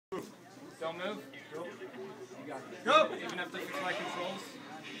Don't move. Go! Even have to fix my controls.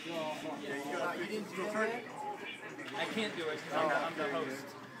 You didn't do that? I can't do it because I'm the host.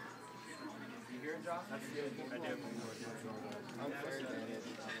 You hear it, Josh? That's good. I do. I'm fair.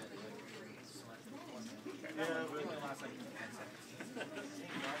 Yeah, but it lasts like 10 seconds.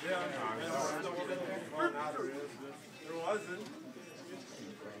 There wasn't.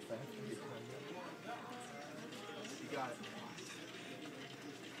 You got it.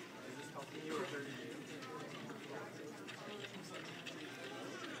 Is this helping you or hurting you?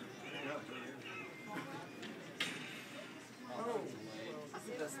 Oh, this is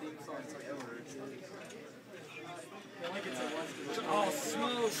the best theme song ever. I feel like it's a once. Oh,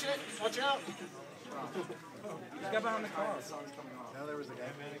 slow shit! Watch out! He's got behind the car. Now there was a guy.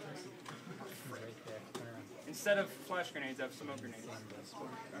 Instead of flash grenades, I have smoke grenades.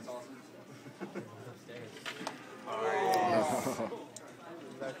 That's awesome. Oh,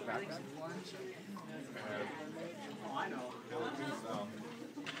 I know.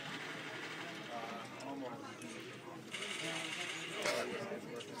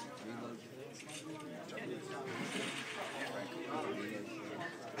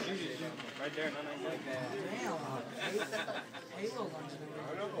 Right there, nothing like that. Halo lunch.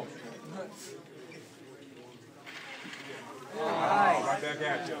 Right back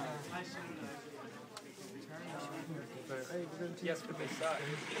at you. Yes, but they suck.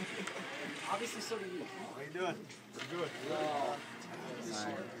 Obviously, so do you. How you doing? We're good.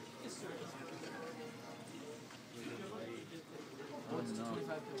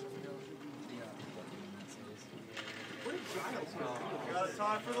 You got a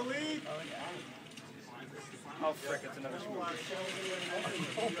time for the lead? Oh, frick, it's another smoke.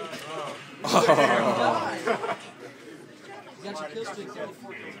 You got your kill streak.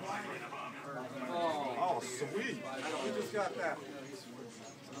 Oh, sweet. We just got that.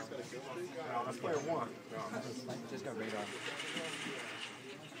 No, that's player one. Just got radar.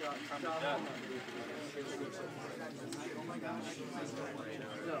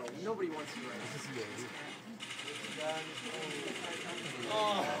 No, nobody wants you right.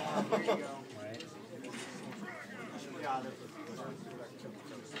 Oh, there you go.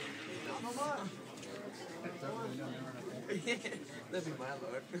 Yeah, that'd be my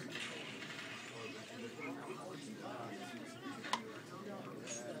lord.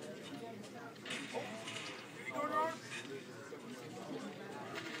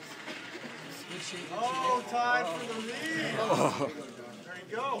 Oh, time for the lead. There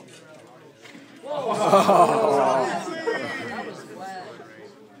you go. Whoa! That was flat.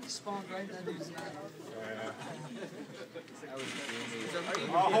 He spawned right in that dude's mouth.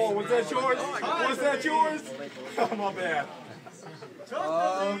 Oh, was that yours? Was that yours? Oh, my bad. Took the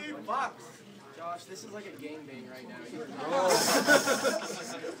lead, Fox. Josh, this is like a gangbang right now.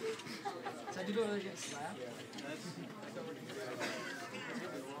 So I did go over there and get slapped.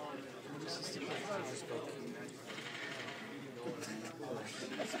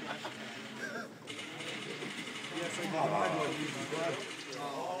 Yes, I got my one.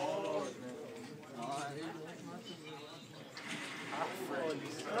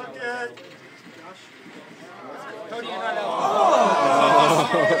 Okay. Cody, you're not out.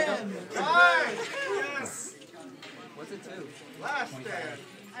 Time. Yes. What's it to? Last stand.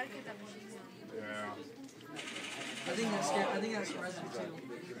 Yeah. I think that's Resident too.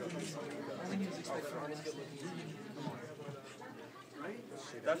 I think he was expecting a Resident.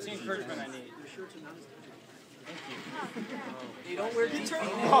 That's the encouragement I need. Thank you. They don't wear DP.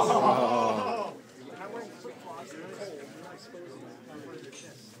 Oh. I'm wearing flip-flops. They're cold. You're not exposing part of your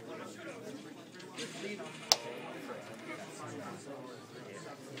chest.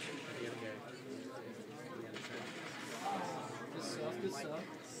 Good stuff, good stuff.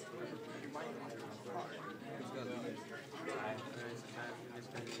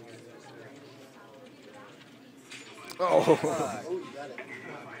 Oh. Oh, you got it.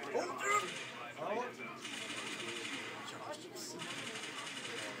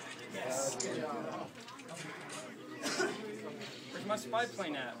 Yes. Good job. Where's my spy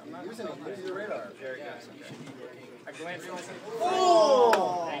plane at? I'm not Using it. Use the radar. There it goes. Okay. I glanced at it.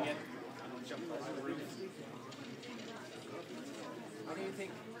 Oh! Dang it. Jumped off the roof. How do you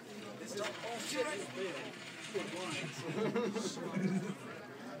think this is? Oh shit!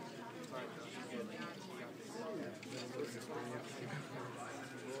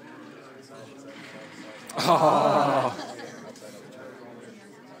 Oh.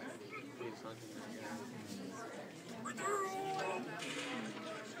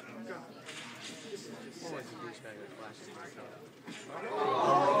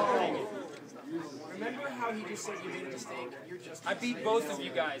 Remember how how he just said you made a mistake. You're just. I beat both of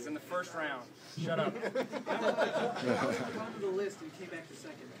you guys in the first round. Shut up. Got to the list and came back to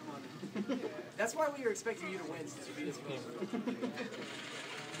second. Come on. That's why we were expecting you to win since you beat us both.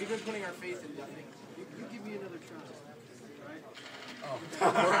 We've been putting our faith in nothing. You give me another try. Right?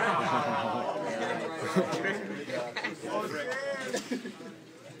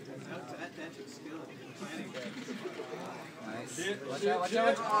 That took skill. Nice. Watch out, watch out,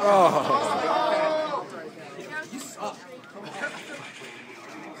 watch out. Oh. You suck.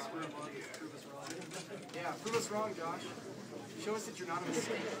 Yeah, prove us wrong, Josh. Show us that you're not a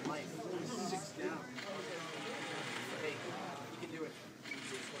mistake in life. 6 down. Hey, you can do it.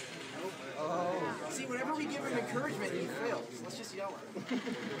 Oh. See, whenever we give him encouragement, he fails. Let's just yell at him.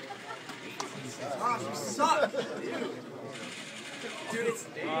 Josh, you suck, dude. Dude, it's...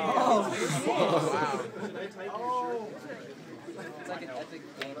 Wow. Should I tighten your shirt? It's like an epic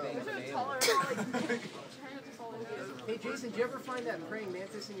gangbang fail. Hey, Jason, did you ever find that praying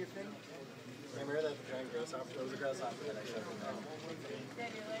mantis in your thing? Remember that giant grasshopper? There was a grasshopper that I shoved in there.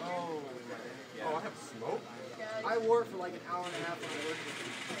 Oh. Yeah. Oh, I have smoke? I wore it for like an hour and a half when I worked with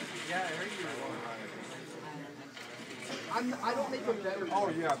you. Yeah, I heard you were wrong. I don't make them better. Oh,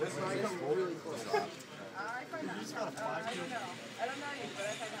 yeah, this I is come really close. I find that I don't know. I don't know you, but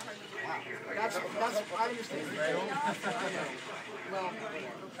I find that hard to do. That's I understand. Well,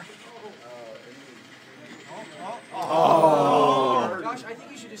 Oh. Josh, I think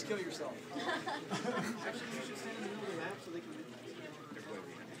you should just kill yourself. Actually, you should stand in the middle of the map so they can win.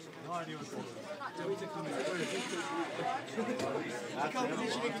 No idea what's going on. The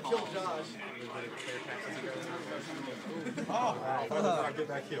competition if you kill Josh. Oh, I did not get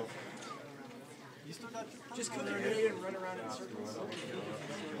that kill. You still got Just cook your grenade and run around in circles.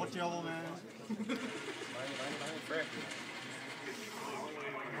 What yellow, man?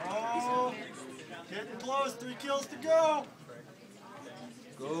 Oh, getting close. 3 kills to go.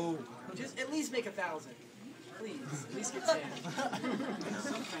 Go. Just at least make 1,000. Please, at least get 10.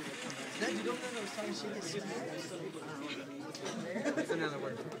 Dad, you don't know those times she gets That's another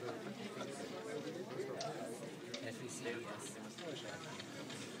word. F-E-C-E-S.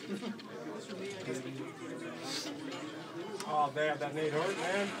 Oh, damn, that nade hurt,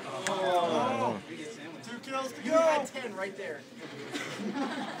 man. Oh. 2 kills to You go. had 10 right there.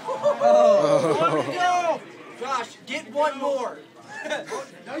 Oh. Go. Josh, get one more.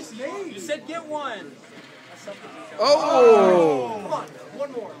 Nice name. You said get one. Oh! Come on,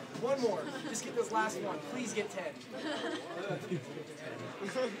 one more. One more. Just get this last one. Please get 10.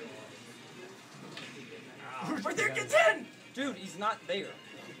 Right there, get 10! Dude, he's not there.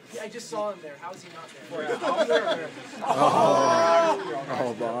 Yeah, I just saw him there. How is he not there?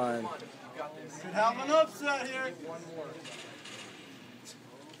 Hold on. Come on, you got this. Could have an upset here. One more.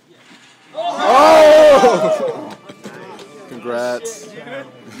 Oh! Congrats. 10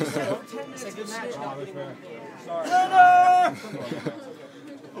 minutes of match, not getting one.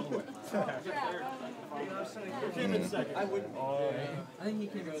 Came in second. I wouldn't. Oh. I think he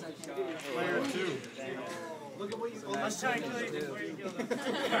came in second. Player 2. Look at what you. Let's try and kill you before you kill them.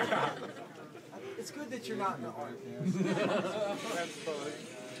 It's good that you're not in the army.